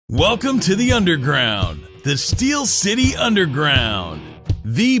Welcome to the Underground, the Steel City Underground,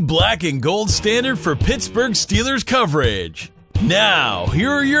 the black and gold standard for Pittsburgh Steelers coverage. Now, here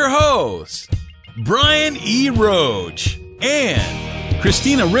are your hosts, Brian E. Roach and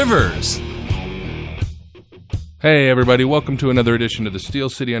Christina Rivers. Hey, everybody. Welcome to another edition of the Steel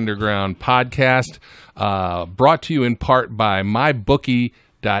City Underground podcast, brought to you in part by mybookie.ag.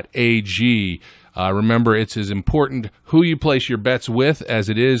 Remember, it's as important who you place your bets with as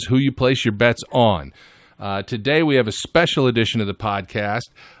it is who you place your bets on. Today, we have a special edition of the podcast.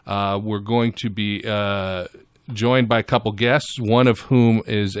 We're going to be joined by a couple guests, one of whom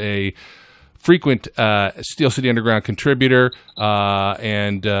is a frequent Steel City Underground contributor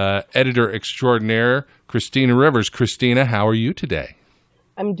and editor extraordinaire, Christina Rivers. Christina, how are you today?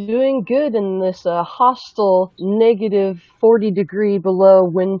 I'm doing good in this hostile negative 40 degree below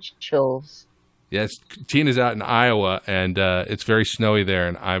wind chills. Yes, Tina's out in Iowa, and it's very snowy there,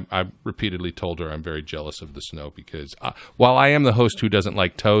 and I repeatedly told her I'm very jealous of the snow because while I am the host who doesn't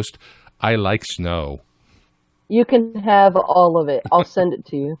like toast, I like snow. You can have all of it. I'll send it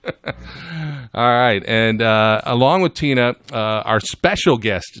to you. All right, and along with Tina, our special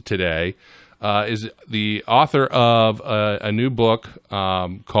guest today is the author of a new book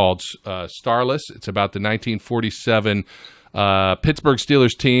called Starless. It's about the 1947 Pittsburgh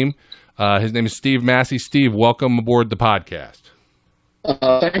Steelers team. His name is Steve Massey. Steve, welcome aboard the podcast.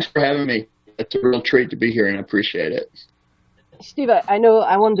 Thanks for having me. It's a real treat to be here, and I appreciate it. Steve, I know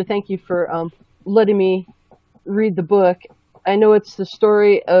I wanted to thank you for letting me read the book. I know it's the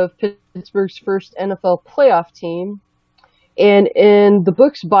story of Pittsburgh's first NFL playoff team. And in the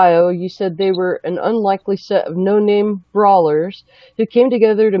book's bio, you said they were an unlikely set of no-name brawlers who came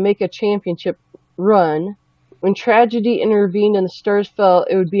together to make a championship run. When tragedy intervened and the stars fell,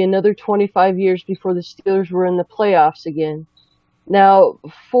 it would be another 25 years before the Steelers were in the playoffs again. Now,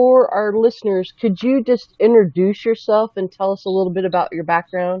 for our listeners, could you just introduce yourself and tell us a little bit about your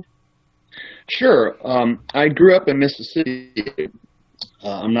background? Sure. I grew up in Mississippi.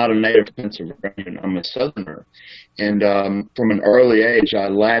 I'm not a native Pennsylvanian. I'm a Southerner. And from an early age, I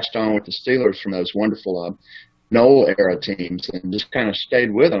latched on with the Steelers from those wonderful Noel-era teams and just kind of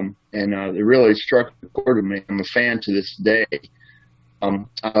stayed with them. And it really struck a chord with me. I'm a fan to this day. I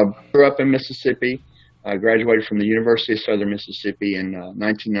grew up in Mississippi. I graduated from the University of Southern Mississippi in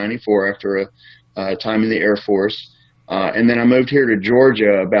 1994 after a time in the Air Force. And then I moved here to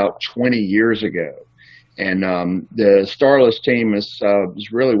Georgia about 20 years ago. And the Starless team is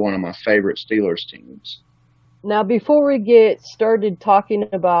really one of my favorite Steelers teams. Now, before we get started talking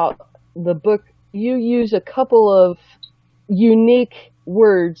about the book, you use a couple of unique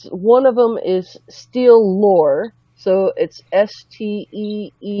words. One of them is steel lore. So it's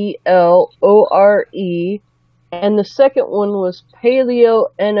Steelore. And the second one was paleo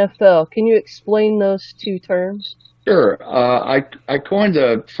NFL. Can you explain those two terms? Sure. I coined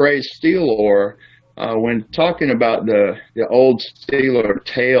the phrase steel lore when talking about the old Steeler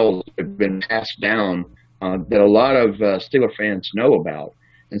tales that have been passed down that a lot of Steeler fans know about.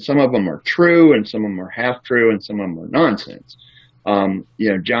 And some of them are true, and some of them are half true, and some of them are nonsense.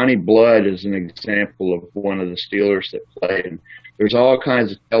 Johnny Blood is an example of one of the Steelers that played. And there's all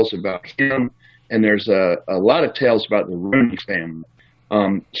kinds of tales about him, and there's a lot of tales about the Rooney family.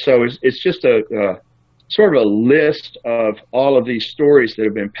 So it's just a sort of a list of all of these stories that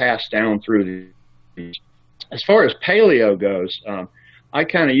have been passed down through these. As far as paleo goes, I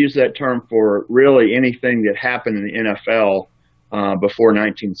kind of use that term for really anything that happened in the NFL before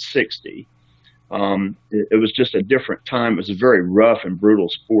 1960. It was just a different time. It was a very rough and brutal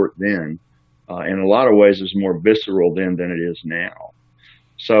sport then. In a lot of ways, it was more visceral then than it is now.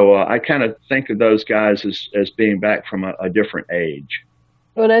 So I kind of think of those guys as being back from a different age.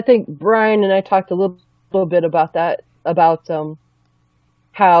 And I think Brian and I talked a little bit about that, about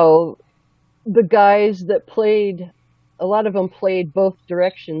how the guys that played, a lot of them played both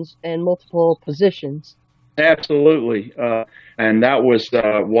directions and multiple positions. Absolutely. And that was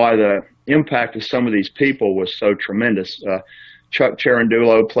why the impact of some of these people was so tremendous. Chuck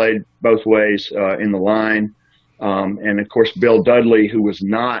Cherundolo played both ways in the line. And, of course, Bill Dudley, who was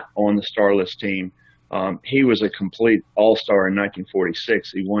not on the Starless team, he was a complete all-star in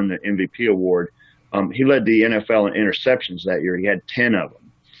 1946. He won the MVP award. He led the NFL in interceptions that year. He had 10 of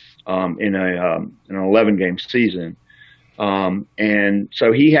them in an 11-game season. And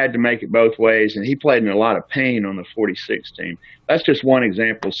so he had to make it both ways, and he played in a lot of pain on the 46 team. That's just one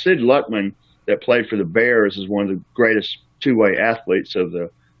example. Sid Luckman, that played for the Bears, is one of the greatest two-way athletes of the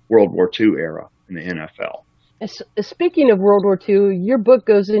World War II era in the NFL. Speaking of World War II, your book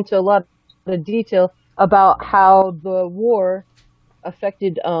goes into a lot of detail about how the war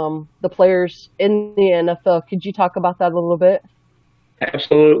affected the players in the NFL. Could you talk about that a little bit?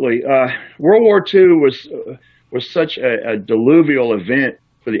 Absolutely. World War II was such a diluvial event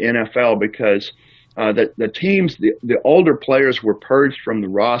for the NFL because the teams, the older players were purged from the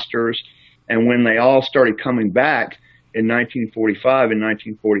rosters, and when they all started coming back in 1945 and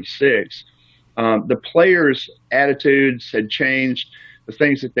 1946, the players' attitudes had changed, the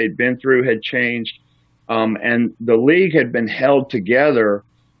things that they'd been through had changed, and the league had been held together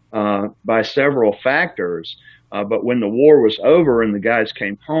by several factors. But when the war was over and the guys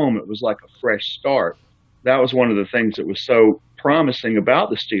came home, it was like a fresh start. That was one of the things that was so promising about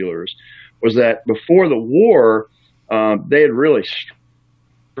the Steelers, was that before the war, they had really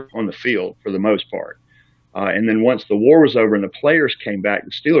struggled on the field for the most part. And then once the war was over and the players came back,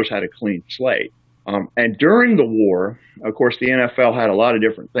 the Steelers had a clean slate. And during the war, of course, the NFL had a lot of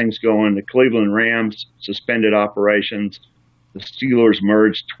different things going. The Cleveland Rams suspended operations. The Steelers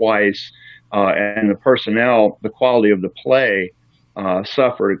merged twice. And the personnel, the quality of the play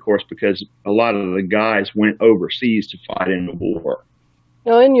suffered, of course, because a lot of the guys went overseas to fight in the war.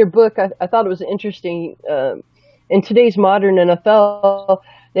 Now, in your book, I thought it was interesting. In today's modern NFL,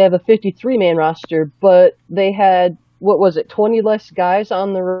 they have a 53-man roster, but they had, 20 less guys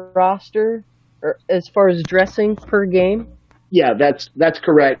on the roster, or as far as dressing per game? Yeah, that's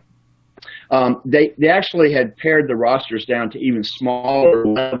correct. They actually had pared the rosters down to even smaller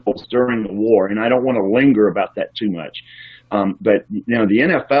levels during the war, and I don't want to linger about that too much. But the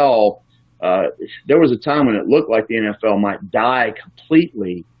NFL, there was a time when it looked like the NFL might die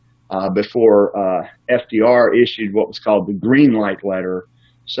completely before FDR issued what was called the green light letter,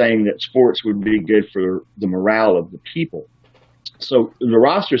 saying that sports would be good for the morale of the people. So the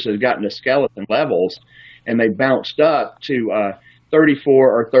rosters had gotten to skeleton levels, and they bounced up to 34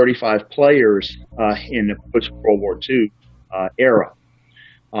 or 35 players in the post-World War II era.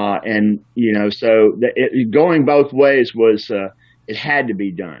 So going both ways was, it had to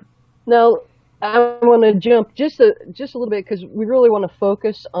be done. Now, I want to jump just a little bit because we really want to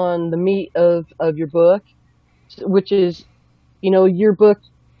focus on the meat of your book, which is, your book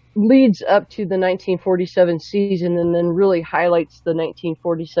leads up to the 1947 season and then really highlights the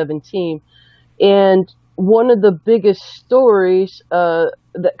 1947 team. And one of the biggest stories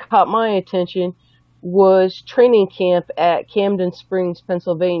that caught my attention was training camp at Camden Springs,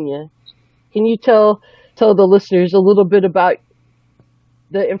 Pennsylvania. Can you tell the listeners a little bit about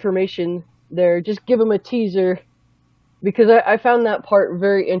the information there? Just give them a teaser, because I found that part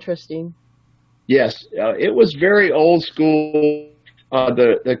very interesting. Yes, it was very old school.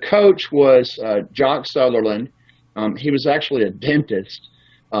 The coach was Jock Sutherland. He was actually a dentist.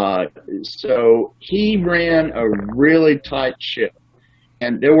 So he ran a really tight ship.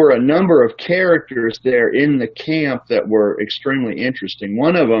 And there were a number of characters there in the camp that were extremely interesting.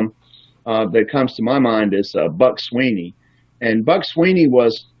 One of them that comes to my mind is Buck Sweeney. And Buck Sweeney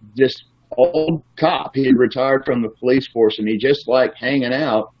was this old cop. He had retired from the police force, and he just liked hanging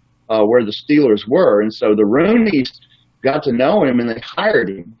out where the Steelers were. And so the Rooneys got to know him, and they hired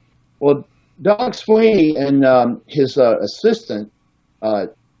him. Well, Doc Sweeney and his assistant,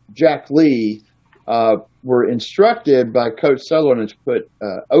 Jack Lee, were instructed by Coach Sutherland to put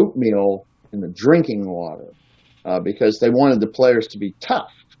oatmeal in the drinking water because they wanted the players to be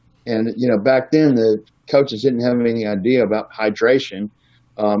tough. And, back then the coaches didn't have any idea about hydration,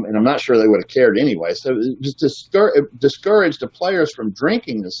 and I'm not sure they would have cared anyway. So it just discouraged the players from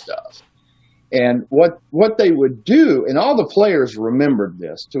drinking the stuff. And what they would do, and all the players remembered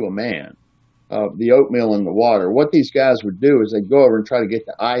this to a man, the oatmeal in the water. What these guys would do is they'd go over and try to get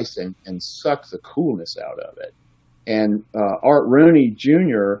the ice and suck the coolness out of it. And Art Rooney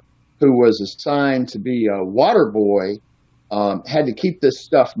Jr., who was assigned to be a water boy, had to keep this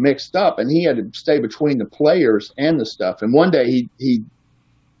stuff mixed up, and he had to stay between the players and the stuff. And one day he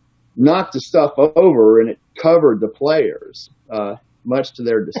knocked the stuff over, and it covered the players, much to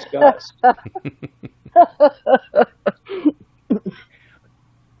their disgust.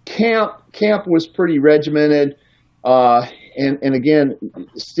 Camp was pretty regimented, and again,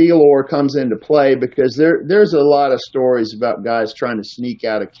 steel ore comes into play because there's a lot of stories about guys trying to sneak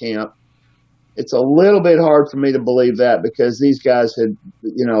out of camp. It's a little bit hard for me to believe that because these guys had,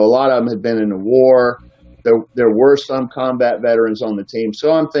 a lot of them had been in the war. There were some combat veterans on the team,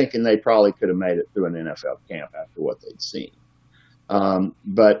 so I'm thinking they probably could have made it through an NFL camp after what they'd seen.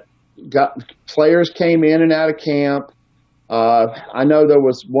 But players came in and out of camp. I know there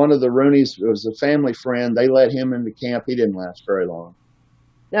was one of the Rooneys, it was a family friend. They let him into camp. He didn't last very long.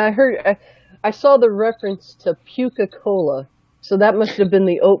 Now I saw the reference to puke-a-cola. So that must have been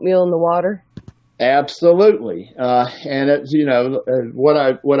the oatmeal in the water. Absolutely. And it's, what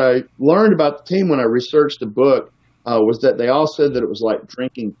I learned about the team when I researched the book was that they all said that it was like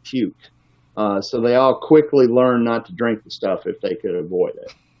drinking puke. So they all quickly learned not to drink the stuff if they could avoid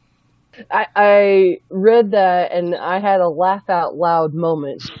it. I read that and I had a laugh out loud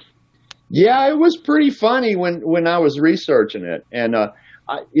moment. Yeah, it was pretty funny when I was researching it. And,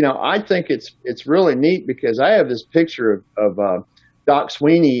 I think it's really neat because I have this picture of Doc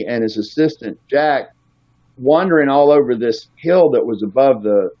Sweeney and his assistant, Jack, wandering all over this hill that was above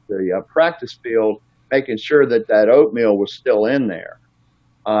the practice field, making sure that oatmeal was still in there.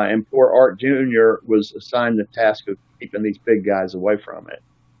 And poor Art Jr. was assigned the task of keeping these big guys away from it.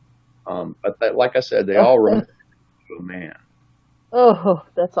 But like I said, they all run to a man. Oh,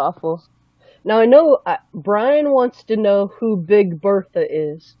 that's awful. Now I know Brian wants to know who Big Bertha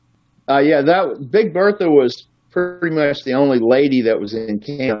is. Yeah, Big Bertha was pretty much the only lady that was in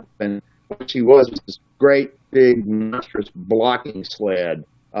camp, and what she was this great big monstrous blocking sled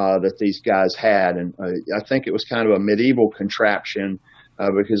that these guys had, and I think it was kind of a medieval contraption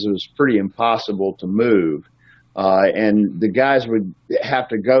because it was pretty impossible to move, and the guys would have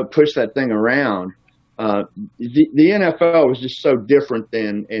to go push that thing around. The NFL was just so different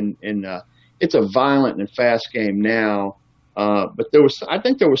then, and it's a violent and fast game now. But I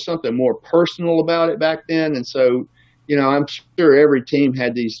think there was something more personal about it back then. And so, I'm sure every team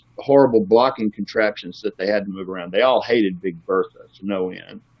had these horrible blocking contraptions that they had to move around. They all hated Big Bertha to no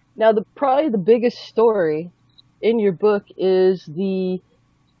end. Now, probably the biggest story in your book is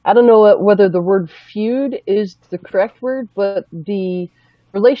I don't know whether the word feud is the correct word, but the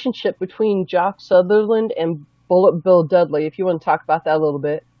relationship between Jock Sutherland and Bullet Bill Dudley, if you want to talk about that a little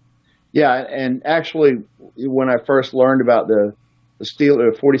bit. Yeah, and actually, when I first learned about the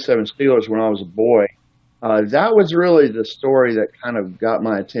 47 Steelers when I was a boy, that was really the story that kind of got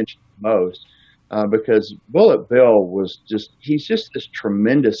my attention most, because Bullet Bill he's just this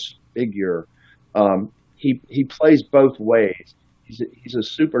tremendous figure. He plays both ways. He's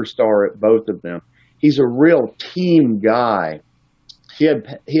a superstar at both of them. He's a real team guy. He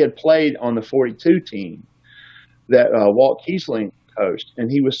had played on the 42 team that Walt Kiesling coached, and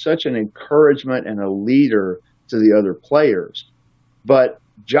he was such an encouragement and a leader to the other players. But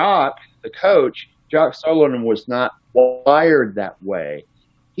Jock, the coach, Jock Sutherland, was not wired that way.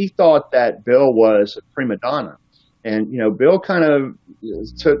 He thought that Bill was a prima donna, and Bill kind of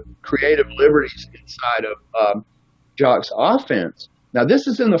took creative liberties inside of Jock's offense. Now this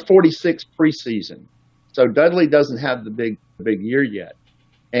is in the 46 preseason, so Dudley doesn't have the big year yet.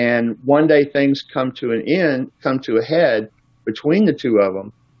 And one day things come to a head between the two of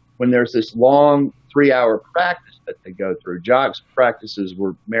them when there's this long 3-hour practice that they go through. Jock's practices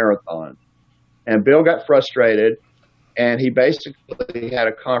were marathons. And Bill got frustrated, and he basically had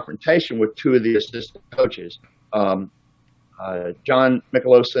a confrontation with two of the assistant coaches, John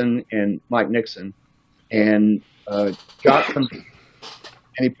Michelson and Mike Nixon. And Jock comes in,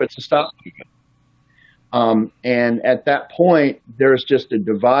 and he puts a stop to it. And at that point, there's just a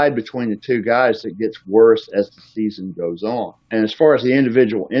divide between the two guys that gets worse as the season goes on. And as far as the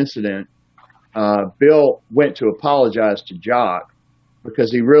individual incident, Bill went to apologize to Jock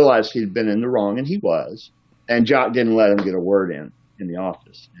because he realized he'd been in the wrong, and he was. And Jock didn't let him get a word in the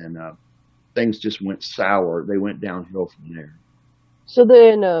office. And things just went sour. They went downhill from there. So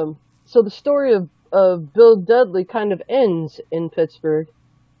then, so the story of Bill Dudley kind of ends in Pittsburgh.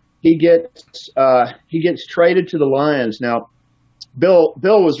 He gets traded to the Lions. Now, Bill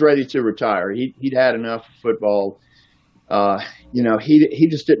was ready to retire. He'd had enough of football. He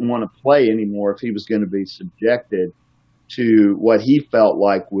just didn't want to play anymore if he was going to be subjected to what he felt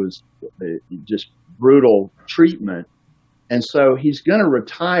like was just brutal treatment. And so he's going to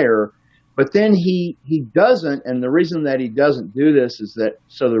retire, but then he doesn't. And the reason that he doesn't do this is that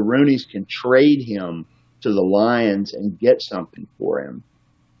so the Rooneys can trade him to the Lions and get something for him.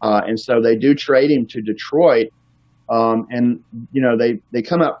 And so they do trade him to Detroit. And they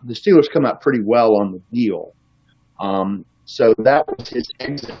come out, the Steelers come out pretty well on the deal. So that was his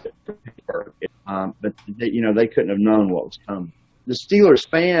exit. But they couldn't have known what was coming. The Steelers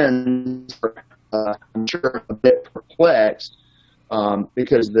fans are, I'm sure, a bit perplexed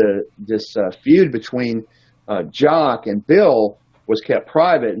because this feud between Jock and Bill was kept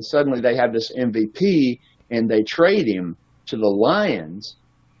private, and suddenly they have this MVP and they trade him to the Lions.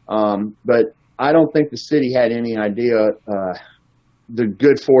 But I don't think the city had any idea the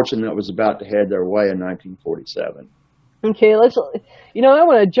good fortune that was about to head their way in 1947. Okay, I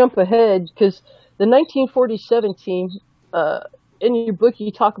want to jump ahead because the 1947 team, in your book,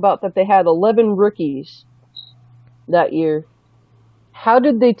 you talk about that they had 11 rookies that year. how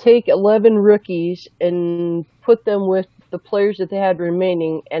did they take 11 rookies and put them with the players that they had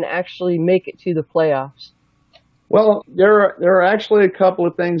remaining and actually make it to the playoffs? Well, there are actually a couple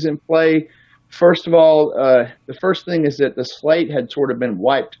of things in play. First of all, the first thing is that the slate had sort of been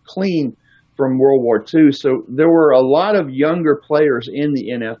wiped clean from World War II, so there were a lot of younger players in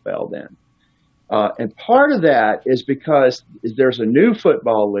the NFL then. And part of that is because there's a new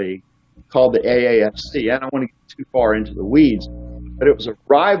football league called the AAFC. I don't want to get too far into the weeds, but it was a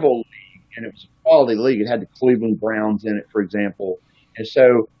rival league, and it was a quality league. It had the Cleveland Browns in it, for example. And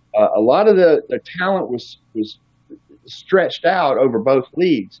so a lot of the talent was stretched out over both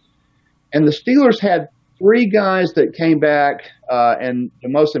leagues. And the Steelers had 3 guys that came back, and the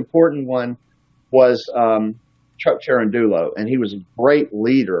most important one was Chuck Cherundolo, and he was a great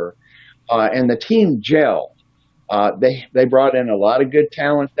leader. And the team gelled. They brought in a lot of good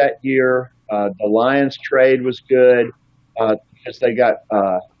talent that year. The Lions trade was good because they got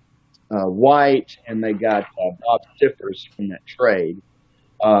White and they got Bob Stiffers from that trade.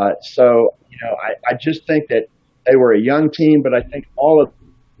 So, I just think that they were a young team, but I think all of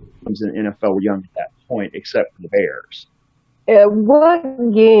the teams in the NFL were young at that point, except for the Bears. What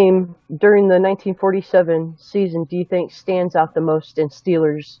game during the 1947 season do you think stands out the most in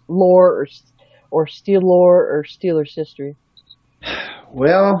Steelers lore or Steel lore or Steelers history?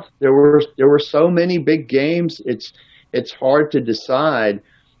 Well, there were so many big games. It's hard to decide.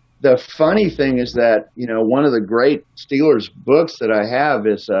 The funny thing is that, one of the great Steelers books that I have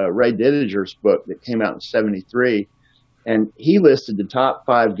is Ray Didiger's book that came out in '73, and he listed the top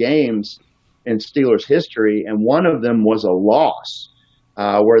 5 games in Steelers history, and one of them was a loss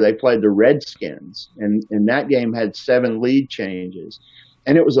where they played the Redskins, and that game had 7 lead changes.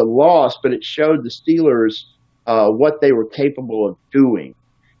 And it was a loss, but it showed the Steelers what they were capable of doing,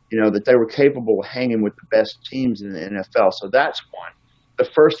 that they were capable of hanging with the best teams in the NFL. So that's one. The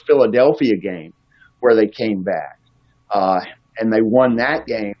first Philadelphia game where they came back, and they won that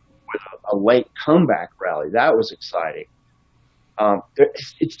game with a late comeback rally. That was exciting.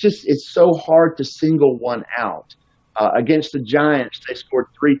 It's so hard to single one out. Against the Giants, they scored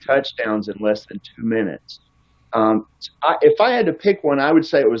 3 touchdowns in less than 2 minutes. If I had to pick one, I would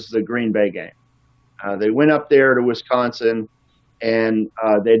say it was the Green Bay game. They went up there to Wisconsin, and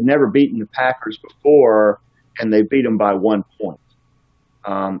they'd never beaten the Packers before, and they beat them by 1 point.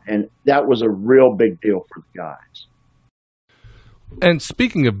 And that was a real big deal for the guys. And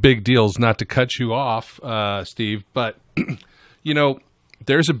speaking of big deals, not to cut you off, Steve, but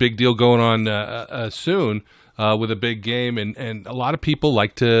there's a big deal going on soon with a big game, and a lot of people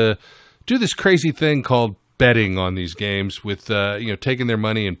like to do this crazy thing called betting on these games with taking their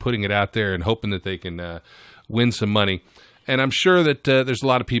money and putting it out there and hoping that they can win some money. And I'm sure that there's a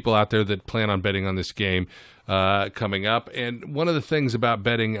lot of people out there that plan on betting on this game coming up. And one of the things about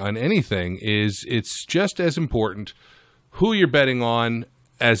betting on anything is it's just as important who you're betting on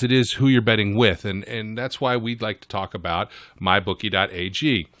as it is who you're betting with. And that's why we'd like to talk about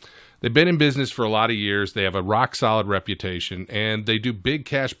mybookie.ag. They've been in business for a lot of years. They have a rock-solid reputation, and they do big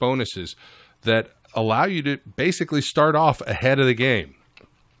cash bonuses that allow you to basically start off ahead of the game.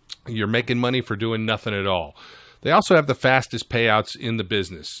 You're making money for doing nothing at all. They also have the fastest payouts in the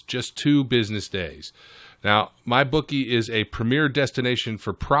business, just 2 business days. Now, MyBookie is a premier destination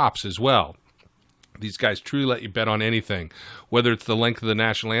for props as well. These guys truly let you bet on anything, whether it's the length of the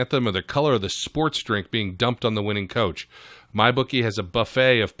national anthem or the color of the sports drink being dumped on the winning coach. MyBookie has a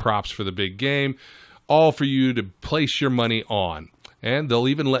buffet of props for the big game, all for you to place your money on. And they'll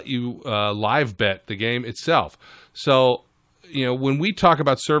even let you live bet the game itself. So, when we talk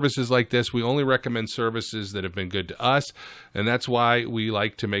about services like this, we only recommend services that have been good to us. And that's why we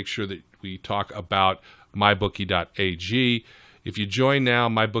like to make sure that we talk about mybookie.ag. If you join now,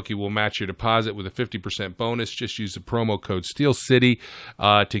 MyBookie will match your deposit with a 50% bonus. Just use the promo code SteelCity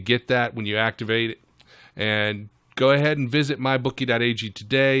to get that when you activate it. And go ahead and visit mybookie.ag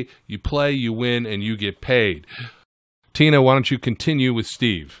today. You play, you win, and you get paid. Tina, why don't you continue with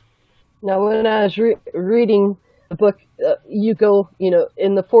Steve? Now, when I was reading the book, you go,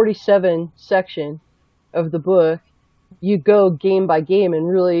 in the 47 section of the book, you go game by game and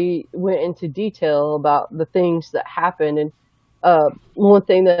really went into detail about the things that happened. And one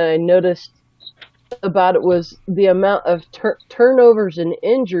thing that I noticed about it was the amount of turnovers and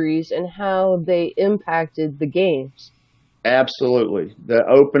injuries and how they impacted the games. Absolutely. The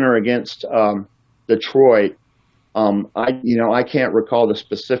opener against Detroit, I can't recall the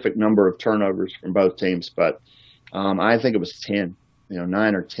specific number of turnovers from both teams, but I think it was 10,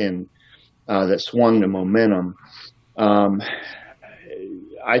 9 or 10 that swung the momentum.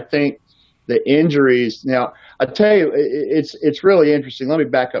 I think the injuries. Now, I tell you, it's really interesting. Let me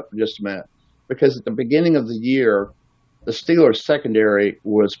back up for just a minute, because at the beginning of the year, the Steelers secondary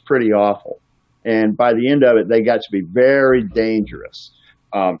was pretty awful, and by the end of it, they got to be very dangerous.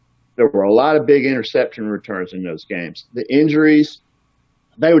 There were a lot of big interception returns in those games. The injuries,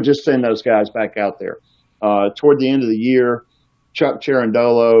 they would just send those guys back out there. Toward the end of the year, Chuck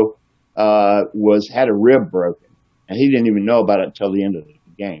Cherundolo had a rib broken, and he didn't even know about it until the end of the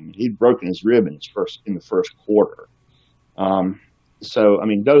game. He'd broken his rib in the first quarter. So I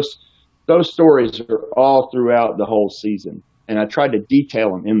mean, those stories are all throughout the whole season, and I tried to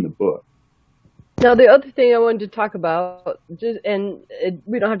detail them in the book. Now, the other thing I wanted to talk about,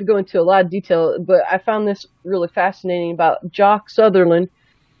 we don't have to go into a lot of detail, but I found this really fascinating about Jock Sutherland.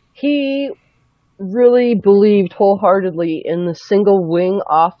 He really believed wholeheartedly in the single wing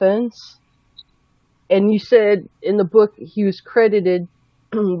offense. And you said in the book he was credited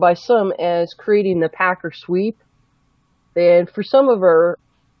by some as creating the Packer sweep. And for some of our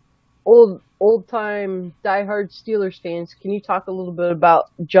old-time diehard Steelers fans, can you talk a little bit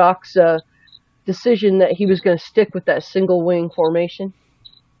about Jock's decision that he was going to stick with that single wing formation?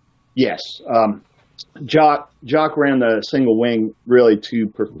 Yes. Jock ran the single wing really to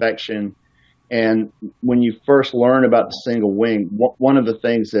perfection. And when you first learn about the single wing, one of the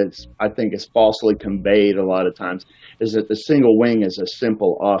things that I think is falsely conveyed a lot of times is that the single wing is a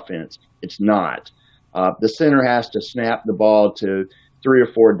simple offense. It's not. The center has to snap the ball to 3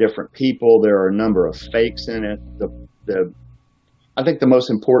 or 4 different people. There are a number of fakes in it. I think the most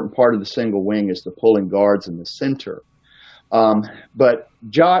important part of the single wing is the pulling guards in the center. But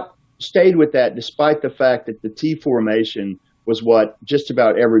Jock stayed with that despite the fact that the T formation was what just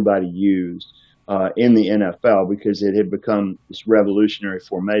about everybody used in the NFL, because it had become this revolutionary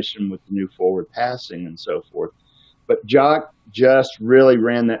formation with the new forward passing and so forth. But Jock just really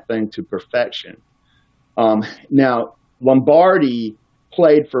ran that thing to perfection. Now, Lombardi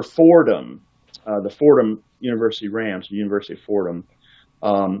played for Fordham, the Fordham University Rams, the University of Fordham,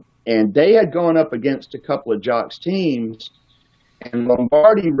 and they had gone up against a couple of Jock's teams, and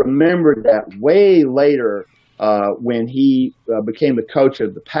Lombardi remembered that way later when he became the coach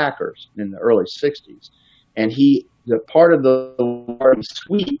of the Packers in the early 60s. And the part of the Lombardi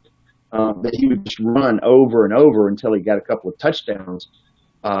sweep that he would just run over and over until he got a couple of touchdowns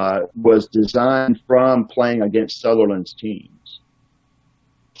was designed from playing against Sutherland's teams.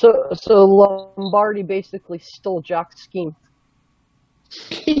 So Lombardi basically stole Jock's scheme.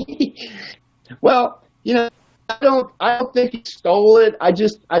 Well, I don't think he stole it. I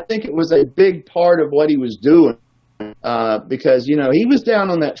think it was a big part of what he was doing, because he was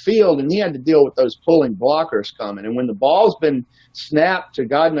down on that field and he had to deal with those pulling blockers coming. And when the ball's been snapped to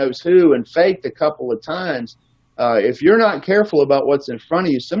God knows who and faked a couple of times, if you're not careful about what's in front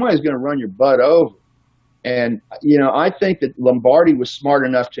of you, somebody's going to run your butt over. And I think that Lombardi was smart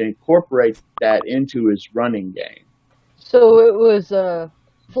enough to incorporate that into his running game. So it was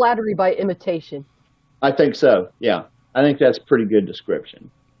flattery by imitation. I think so, yeah. I think that's a pretty good description.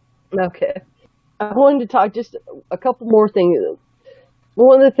 Okay. I wanted to talk just a couple more things.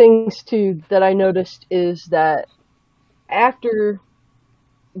 One of the things, too, that I noticed is that after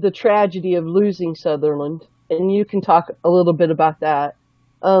the tragedy of losing Sutherland, and you can talk a little bit about that,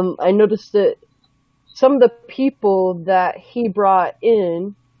 I noticed that some of the people that he brought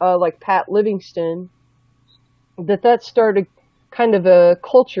in, like Pat Livingston, that started kind of a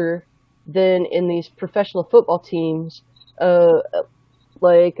culture then in these professional football teams,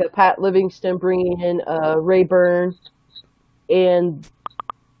 like Pat Livingston bringing in Rayburn, and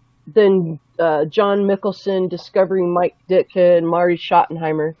then John Mickelson discovering Mike Ditka and Marty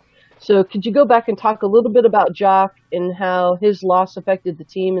Schottenheimer. So could you go back and talk a little bit about Jock and how his loss affected the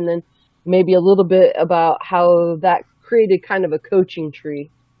team, and then maybe a little bit about how that created kind of a coaching tree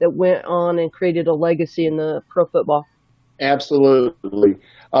that went on and created a legacy in the pro football? Absolutely.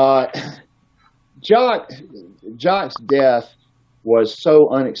 Jock's death was so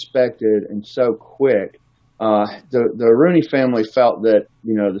unexpected and so quick. The Rooney family felt that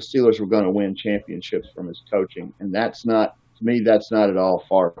the Steelers were going to win championships from his coaching, and that's not at all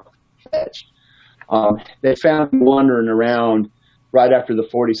far-fetched. They found him wandering around right after the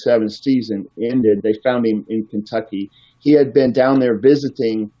 47 season ended. They found him in Kentucky. He had been down there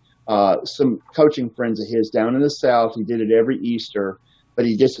visiting some coaching friends of his down in the South. He did it every Easter, but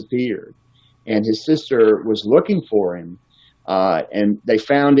he disappeared. And his sister was looking for him, and they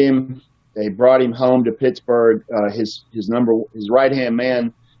found him. They brought him home to Pittsburgh. His right-hand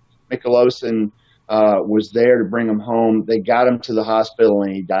man, Michelson, was there to bring him home. They got him to the hospital,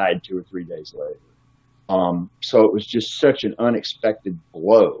 and he died 2 or 3 days later. So it was just such an unexpected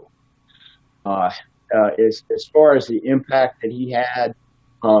blow. As far as the impact that he had,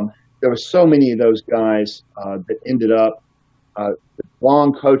 there were so many of those guys that ended up with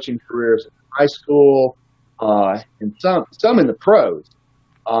long coaching careers in high school, and some in the pros,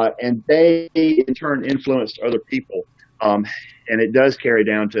 and they in turn influenced other people. And it does carry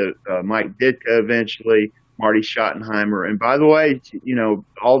down to Mike Ditka eventually, Marty Schottenheimer. And by the way,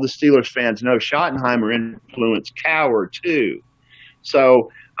 all the Steelers fans know Schottenheimer influenced Cowher too.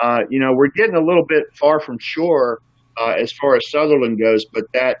 So, we're getting a little bit far from shore as far as Sutherland goes, but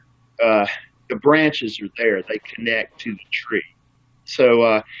that the branches are there. They connect to the tree.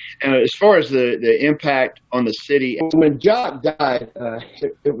 So, and as far as the impact on the city, when Jock died,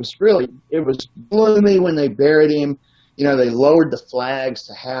 it was gloomy when they buried him. They lowered the flags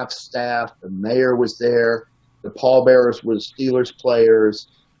to half staff. The mayor was there. The pallbearers were the Steelers players.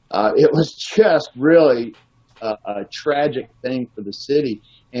 It was just really a tragic thing for the city.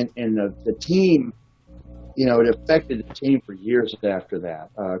 And the team, it affected the team for years after that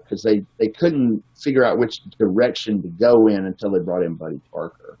because they couldn't figure out which direction to go in until they brought in Buddy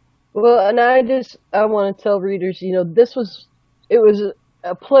Parker. Well, and I want to tell readers, it was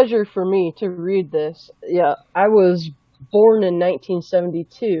a pleasure for me to read this. Yeah, I was born in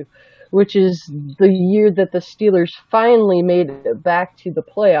 1972, which is the year that the Steelers finally made it back to the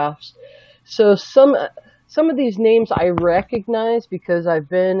playoffs. So some of these names I recognize because I've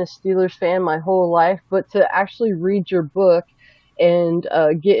been a Steelers fan my whole life, but to actually read your book and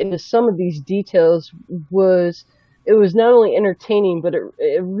get into some of these details was not only entertaining, but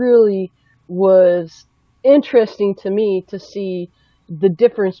it really was interesting to me to see the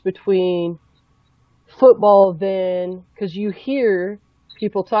difference between football then, because you hear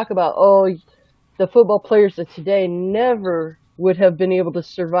people talk about, the football players of today never would have been able to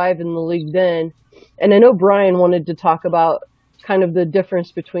survive in the league then. And I know Brian wanted to talk about kind of the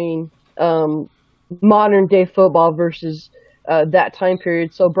difference between modern day football versus that time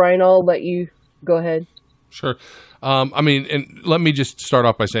period. So Brian, I'll let you go ahead. Sure. And let me just start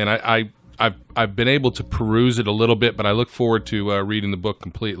off by saying I've been able to peruse it a little bit, but I look forward to reading the book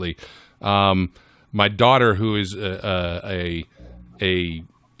completely. My daughter, who is a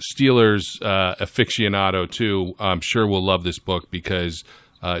Steelers aficionado too, I'm sure will love this book because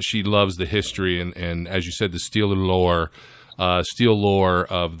she loves the history and as you said, the Steel lore of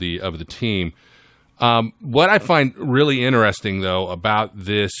the team. What I find really interesting though about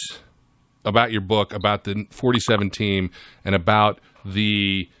your book, about the 47 team, and about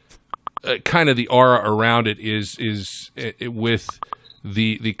the kind of the aura around it is with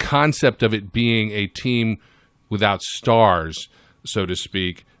the concept of it being a team without stars, so to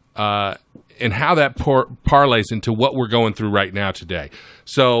speak, and how that parlays into what we're going through right now today.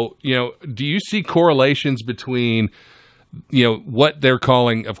 So, do you see correlations between, what they're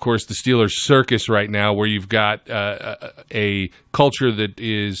calling, of course, the Steelers circus right now, where you've got a culture that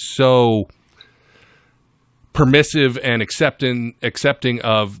is so permissive and accepting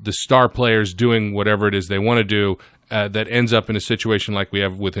of the star players doing whatever it is they want to do, that ends up in a situation like we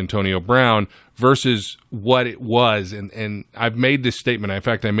have with Antonio Brown versus what it was. And I've made this statement. In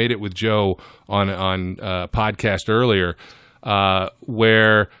fact, I made it with Joe on a podcast earlier,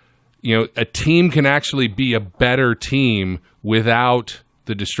 where, a team can actually be a better team without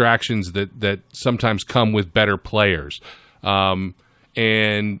the distractions that sometimes come with better players.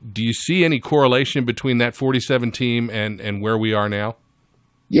 And do you see any correlation between that 47 team and where we are now?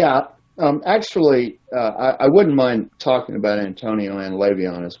 Yeah. Actually, I wouldn't mind talking about Antonio and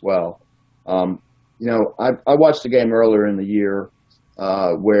Le'Veon as well. I watched the game earlier in the year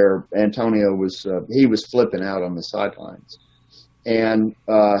where Antonio was flipping out on the sidelines, and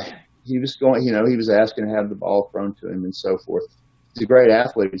he was going. He was asking to have the ball thrown to him and so forth. He's a great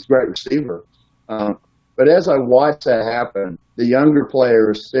athlete. He's a great receiver. But as I watched that happen, the younger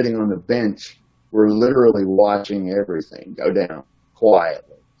players sitting on the bench were literally watching everything go down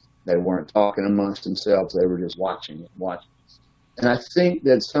quietly. They weren't talking amongst themselves. They were just watching. And I think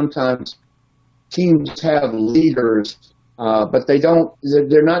that sometimes teams have leaders, but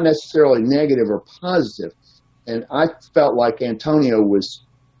they're not necessarily negative or positive. And I felt like Antonio was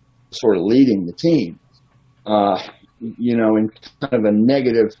sort of leading the team, in kind of a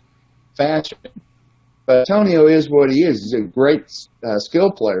negative fashion. But Antonio is what he is. He's a great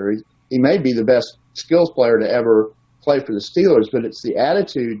skill player. He may be the best skills player to ever play for the Steelers, but it's the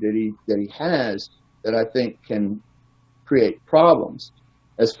attitude that he has that I think can create problems.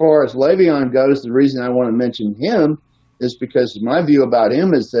 As far as Le'Veon goes, the reason I want to mention him is because my view about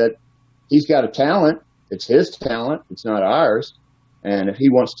him is that he's got a talent. It's his talent. It's not ours. And if he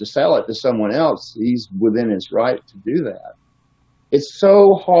wants to sell it to someone else, he's within his right to do that. it's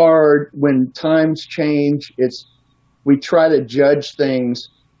so hard when times change. We try to judge things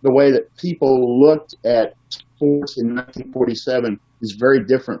the way that people looked at sports in 1947 is very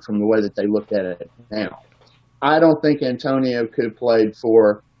different from the way that they look at it now. I don't think Antonio could have played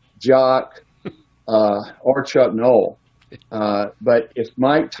for Jock or Chuck Noll. But if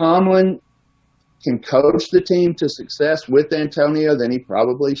Mike Tomlin can coach the team to success with Antonio, then he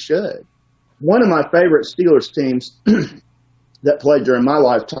probably should. One of my favorite Steelers teams that played during my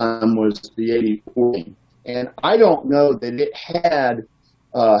lifetime was the '84 team. And I don't know that it had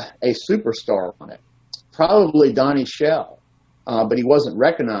a superstar on it. Probably Donnie Shell, but he wasn't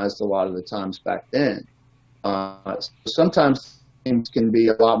recognized a lot of the times back then. Sometimes teams can be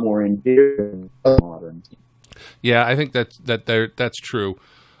a lot more endearing than modern teams. Yeah, I think that's true.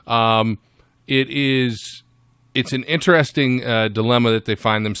 It's an interesting dilemma that they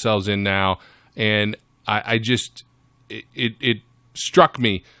find themselves in now, and it struck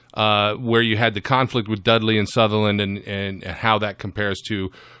me where you had the conflict with Dudley and Sutherland, and how that compares to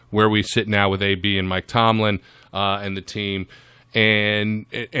where we sit now with AB and Mike Tomlin and the team, and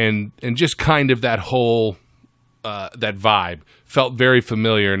just kind of that whole that vibe felt very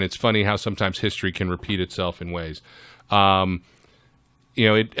familiar. And it's funny how sometimes history can repeat itself in ways.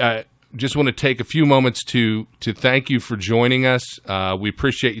 Just want to take a few moments to thank you for joining us. We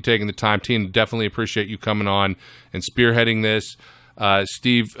appreciate you taking the time. Tina, definitely appreciate you coming on and spearheading this.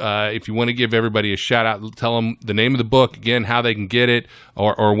 Steve, if you want to give everybody a shout out, tell them the name of the book, again, how they can get it,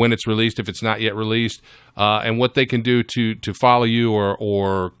 or when it's released if it's not yet released, and what they can do to follow you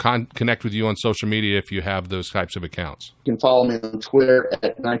or connect with you on social media if you have those types of accounts. You can follow me on Twitter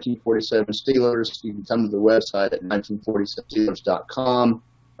at 1947 Steelers. You can come to the website at 1947steelers.com,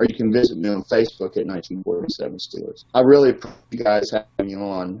 or you can visit me on Facebook at 1947 Steelers. I really appreciate you guys having me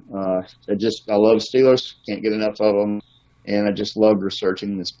on. I love Steelers. Can't get enough of them. And I just loved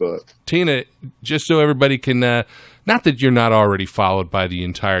researching this book. Tina, just so everybody can, not that you're not already followed by the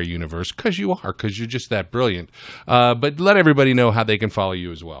entire universe, because you are, because you're just that brilliant, but let everybody know how they can follow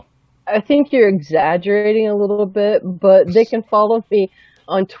you as well. I think you're exaggerating a little bit, but they can follow me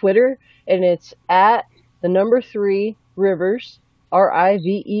on Twitter, and it's at 3 Rivers, RIVERS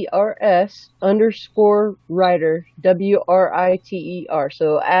 _writer, WRITER.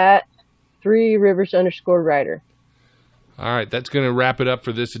 So at 3 Rivers _writer. All right, that's going to wrap it up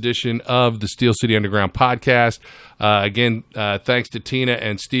for this edition of the Steel City Underground podcast. Again, thanks to Tina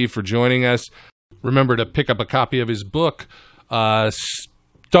and Steve for joining us. Remember to pick up a copy of his book,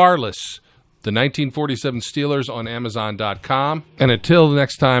 Starless, the 1947 Steelers, on Amazon.com. And until the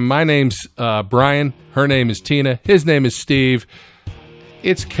next time, my name's Brian. Her name is Tina. His name is Steve.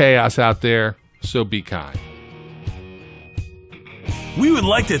 It's chaos out there, so be kind. We would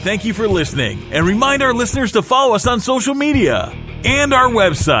like to thank you for listening and remind our listeners to follow us on social media and our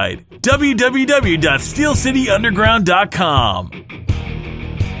website, www.steelcityunderground.com.